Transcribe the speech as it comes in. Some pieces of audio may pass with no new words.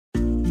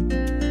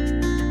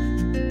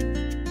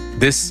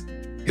This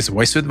is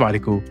Voice with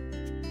Variku,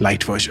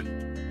 Lite version.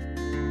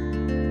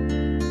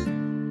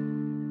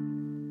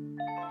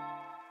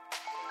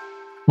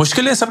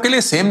 मुश्किलें सबके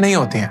लिए सेम नहीं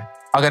होती हैं।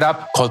 अगर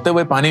आप खौलते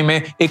हुए पानी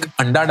में एक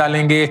अंडा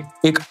डालेंगे,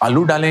 एक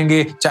आलू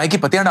डालेंगे, चाय की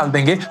पत्तियां डाल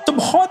देंगे तो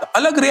बहुत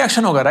अलग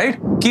रिएक्शन होगा, राइट?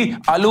 कि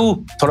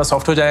आलू थोड़ा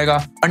सॉफ्ट हो जाएगा,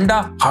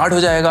 अंडा हार्ड हो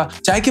जाएगा,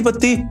 चाय की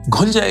पत्ती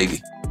घुल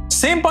जाएगी।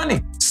 सेम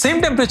पानी,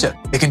 सेम टेम्परेचर,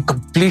 लेकिन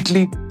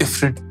completely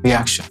different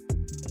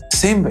reaction.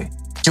 Same way,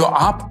 जो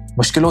आप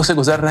मुश्किलों से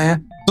गुजर रहे हैं,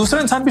 दूसरा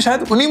इंसान भी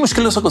शायद उन्हीं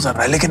मुश्किलों से गुजर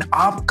रहा है, लेकिन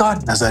आपका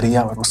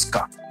नजरिया और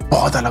उसका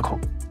बहुत अलग हो।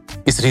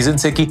 इस रीजन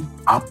से कि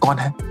आप कौन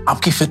है,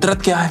 आपकी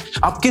फितरत क्या है,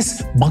 आप किस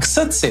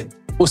मकसद से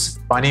उस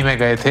पानी में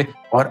गए थे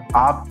और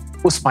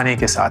आप उस पानी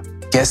के साथ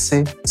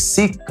कैसे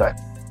सीख कर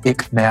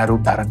एक नया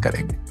रूप धारण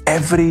करेंगे।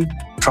 Every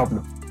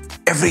problem,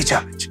 every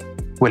challenge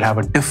will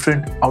have a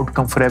different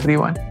outcome for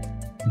everyone,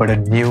 but a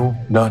new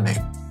learning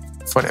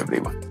for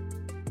everyone.